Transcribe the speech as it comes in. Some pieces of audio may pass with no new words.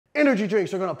energy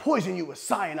drinks are gonna poison you with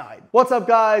cyanide. What's up,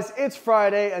 guys? It's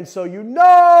Friday, and so you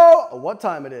know what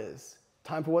time it is.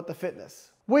 Time for What the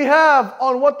Fitness. We have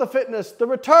on What the Fitness the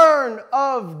return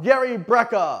of Gary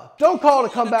Brecka. Don't call it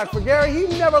a comeback for Gary. He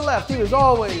never left. He was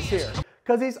always here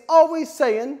because he's always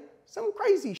saying some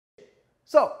crazy shit.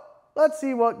 So let's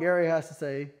see what Gary has to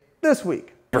say this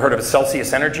week. Ever heard of a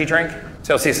Celsius energy drink?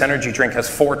 Celsius energy drink has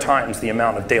 4 times the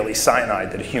amount of daily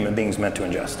cyanide that a human being is meant to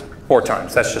ingest. 4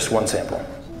 times. That's just one sample.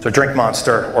 So drink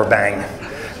Monster or Bang.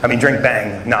 I mean, drink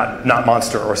Bang, not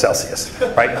Monster or Celsius,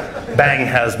 right? Bang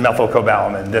has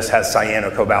methylcobalamin. This has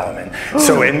cyanocobalamin.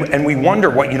 So, and we wonder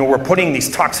what, we're putting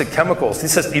these toxic chemicals.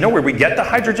 This is, where we get the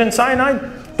hydrogen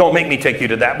cyanide? Don't make me take you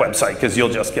to that website because you'll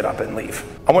just get up and leave.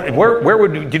 I want,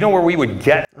 do you know where we would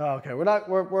get? Oh, okay,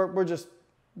 we're just.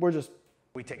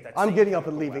 I'm getting up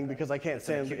and leaving because I can't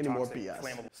stand any more BS.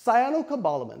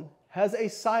 Cyanocobalamin has a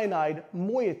cyanide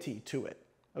moiety to it,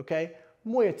 okay?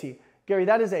 Moiety. Gary,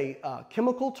 that is a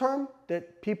chemical term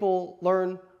that people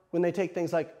learn when they take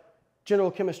things like general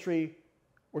chemistry,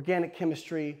 organic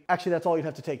chemistry. Actually, that's all you'd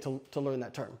have to take to learn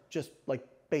that term, just like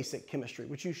basic chemistry,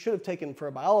 which you should have taken for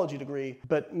a biology degree,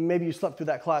 but maybe you slept through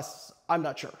that class, I'm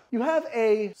not sure. You have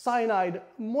a cyanide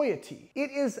moiety.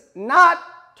 It is not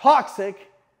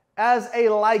toxic as a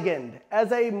ligand,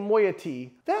 as a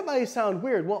moiety. That might sound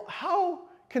weird. Well, how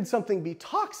can something be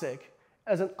toxic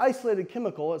as an isolated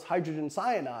chemical as hydrogen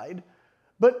cyanide,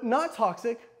 but not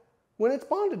toxic when it's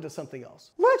bonded to something else?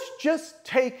 Let's just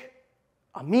take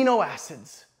amino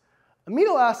acids.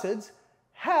 Amino acids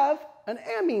have an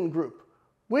amine group,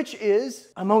 which is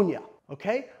ammonia,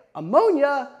 okay?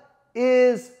 Ammonia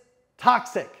is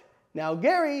toxic. Now,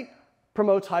 Gary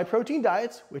promotes high protein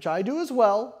diets, which I do as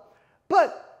well,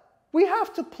 but we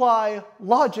have to apply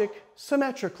logic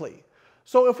symmetrically.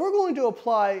 So if we're going to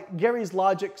apply Gary's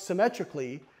logic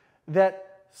symmetrically,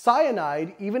 that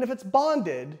cyanide, even if it's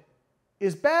bonded,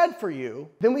 is bad for you,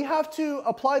 then we have to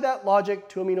apply that logic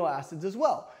to amino acids as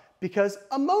well, because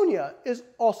ammonia is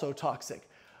also toxic.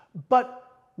 But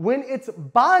when it's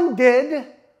bonded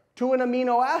to an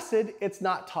amino acid, it's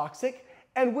not toxic.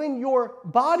 And when your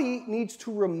body needs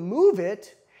to remove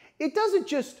it, it doesn't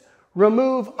just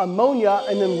remove ammonia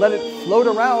and then let it float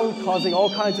around causing all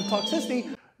kinds of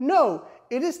toxicity. No,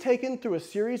 it is taken through a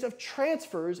series of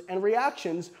transfers and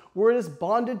reactions where it is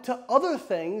bonded to other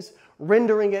things,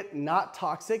 rendering it not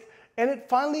toxic, and it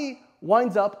finally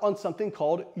winds up on something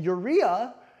called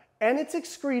urea, and it's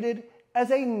excreted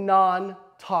as a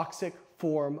non-toxic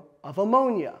form of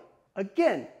ammonia.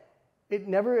 Again, it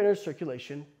never enters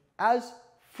circulation as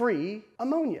free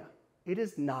ammonia. It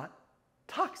is not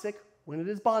toxic when it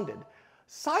is bonded.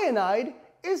 Cyanide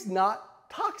is not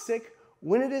toxic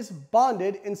when it is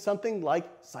bonded in something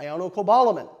like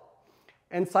cyanocobalamin.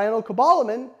 And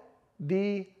cyanocobalamin,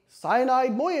 the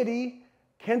cyanide moiety,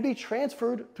 can be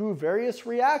transferred through various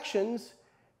reactions,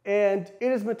 and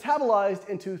it is metabolized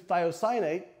into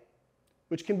thiocyanate,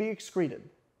 which can be excreted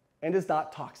and is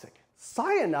not toxic.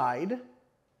 Cyanide,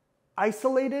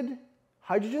 isolated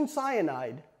hydrogen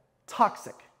cyanide,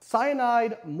 toxic.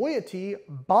 Cyanide moiety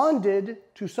bonded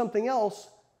to something else,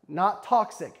 not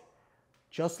toxic.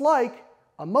 Just like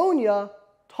ammonia,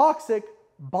 toxic,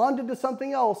 bonded to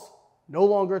something else, no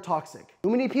longer toxic. Too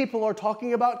many people are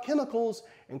talking about chemicals,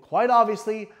 and quite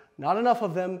obviously, not enough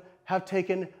of them have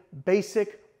taken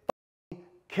basic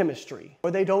chemistry, or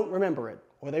they don't remember it,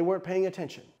 or they weren't paying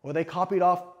attention, or they copied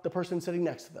off the person sitting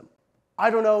next to them.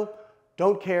 I don't know,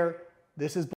 don't care,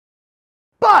 this is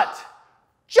but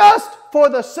just for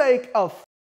the sake of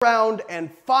around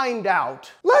and find out,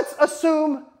 let's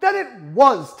assume that it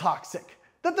was toxic,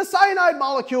 that the cyanide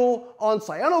molecule on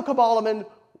cyanocobalamin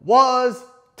was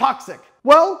toxic.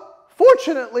 Well,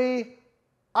 fortunately,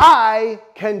 I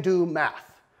can do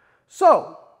math.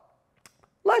 So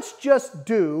let's just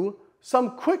do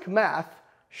some quick math,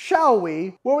 shall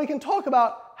we, where we can talk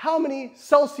about how many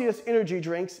Celsius energy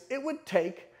drinks it would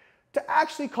take to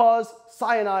actually cause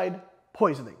cyanide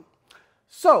poisoning.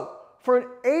 So for an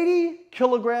 80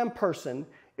 kilogram person,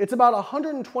 it's about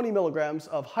 120 milligrams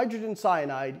of hydrogen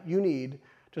cyanide you need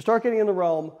to start getting in the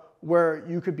realm where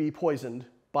you could be poisoned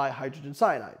by hydrogen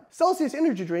cyanide. Celsius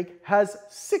energy drink has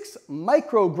 6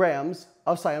 micrograms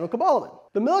of cyanocobalamin.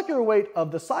 The molecular weight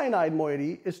of the cyanide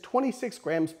moiety is 26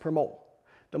 grams per mole.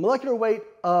 The molecular weight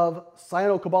of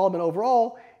cyanocobalamin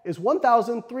overall is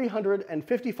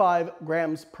 1,355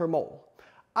 grams per mole.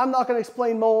 I'm not going to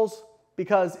explain moles,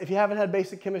 because if you haven't had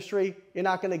basic chemistry, you're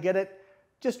not going to get it.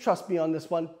 Just trust me on this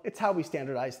one. It's how we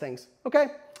standardize things,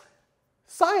 okay?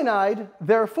 Cyanide,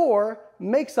 therefore,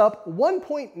 makes up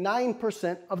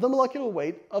 1.9% of the molecular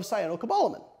weight of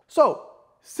cyanocobalamin. So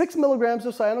 6 milligrams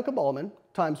of cyanocobalamin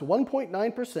times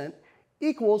 1.9%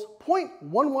 equals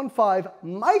 0.115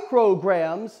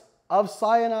 micrograms of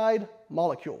cyanide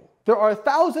molecule. There are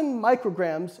 1,000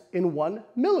 micrograms in 1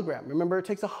 milligram. Remember, it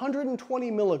takes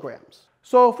 120 milligrams.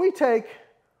 So if we take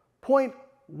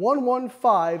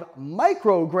 0.115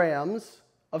 micrograms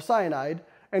of cyanide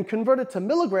and convert it to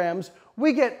milligrams,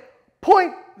 we get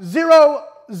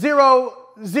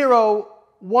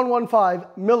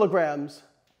 0.000115 milligrams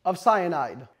of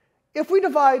cyanide. If we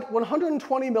divide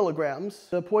 120 milligrams,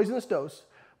 the poisonous dose,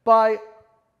 by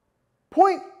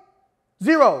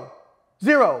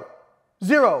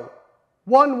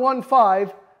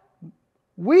 0.000115,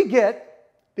 we get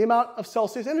the amount of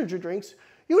Celsius energy drinks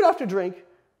you would have to drink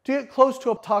to get close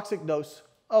to a toxic dose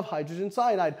of hydrogen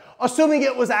cyanide, assuming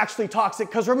it was actually toxic,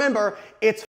 because remember,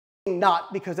 it's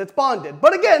not because it's bonded.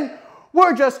 But again,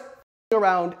 we're just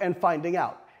around and finding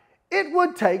out. It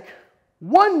would take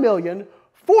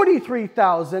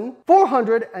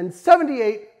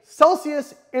 1,043,478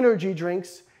 Celsius energy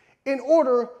drinks in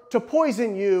order to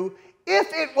poison you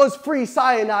if it was free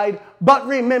cyanide, but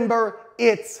remember,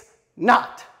 it's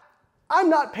not. I'm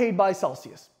not paid by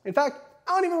Celsius. In fact,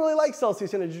 I don't even really like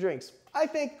Celsius energy drinks. I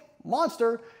think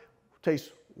Monster tastes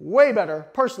way better,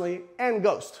 personally, and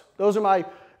Ghost. Those are my,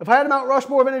 if I had a Mount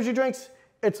Rushmore of energy drinks,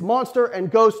 it's Monster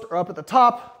and Ghost are up at the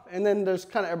top, and then there's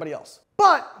kind of everybody else.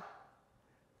 But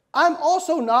I'm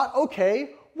also not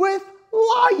okay with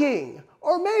lying.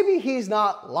 Or maybe he's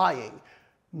not lying.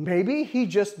 Maybe he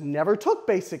just never took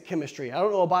basic chemistry. I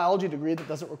don't know a biology degree that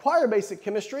doesn't require basic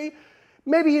chemistry.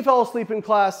 Maybe he fell asleep in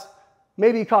class.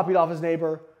 Maybe he copied off his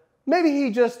neighbor. Maybe he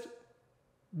just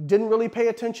didn't really pay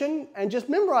attention and just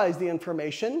memorized the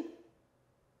information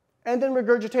and then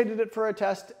regurgitated it for a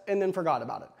test and then forgot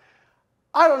about it.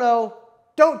 I don't know.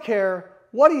 Don't care.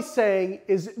 What he's saying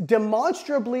is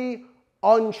demonstrably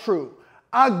untrue.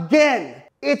 Again,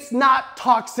 it's not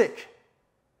toxic.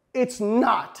 It's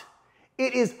not.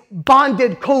 It is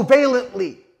bonded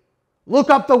covalently.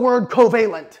 Look up the word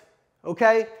covalent,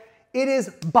 okay? It is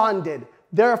bonded,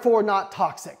 therefore not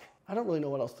toxic. I don't really know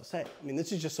what else to say. I mean,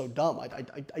 this is just so dumb. I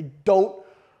don't,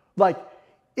 like,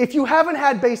 if you haven't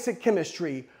had basic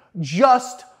chemistry,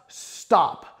 just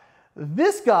stop.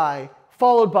 This guy,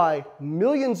 followed by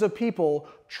millions of people,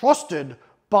 trusted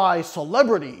by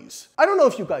celebrities. I don't know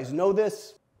if you guys know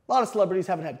this. A lot of celebrities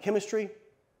haven't had chemistry.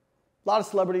 A lot of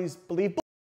celebrities believe bullshit.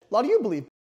 A lot of you believe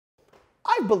bullshit.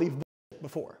 I've believed bullshit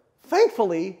before.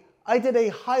 Thankfully, I did a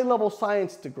high-level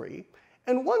science degree,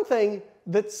 and one thing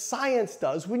that science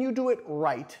does when you do it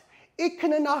right, it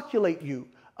can inoculate you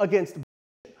against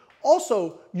bullshit.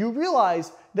 Also, you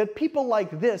realize that people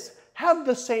like this have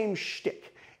the same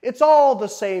shtick. It's all the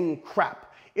same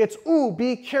crap. It's, ooh,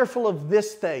 be careful of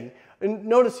this thing. And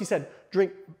notice he said,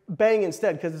 drink Bang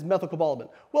instead because it's methylcobalamin.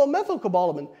 Well,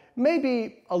 methylcobalamin may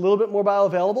be a little bit more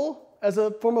bioavailable as a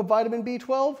form of vitamin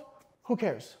B12. Who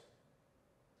cares?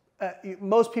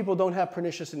 Most people don't have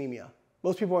pernicious anemia.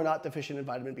 Most people are not deficient in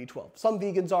vitamin B12. Some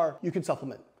vegans are. You can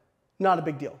supplement. Not a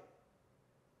big deal.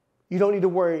 You don't need to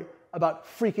worry about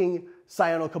freaking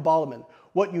cyanocobalamin.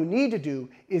 What you need to do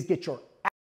is get your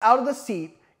ass out of the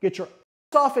seat, get your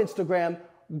ass off Instagram,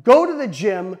 go to the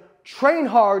gym, train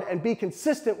hard, and be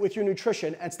consistent with your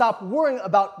nutrition, and stop worrying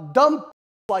about dumb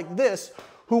like this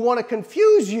who want to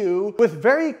confuse you with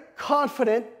very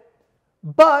confident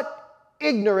but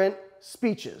ignorant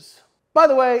speeches. By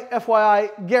the way,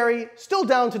 FYI, Gary, still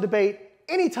down to debate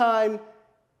anytime,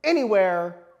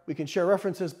 anywhere. We can share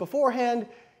references beforehand.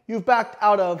 You've backed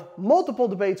out of multiple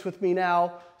debates with me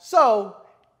now, so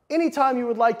anytime you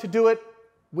would like to do it,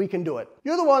 we can do it.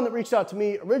 You're the one that reached out to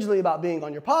me originally about being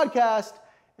on your podcast,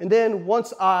 and then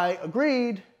once I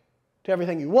agreed to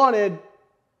everything you wanted,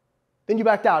 then you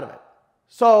backed out of it.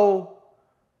 So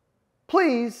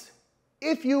please,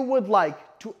 if you would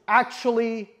like to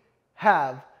actually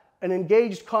have an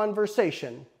engaged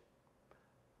conversation,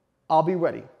 I'll be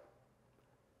ready.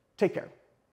 Take care.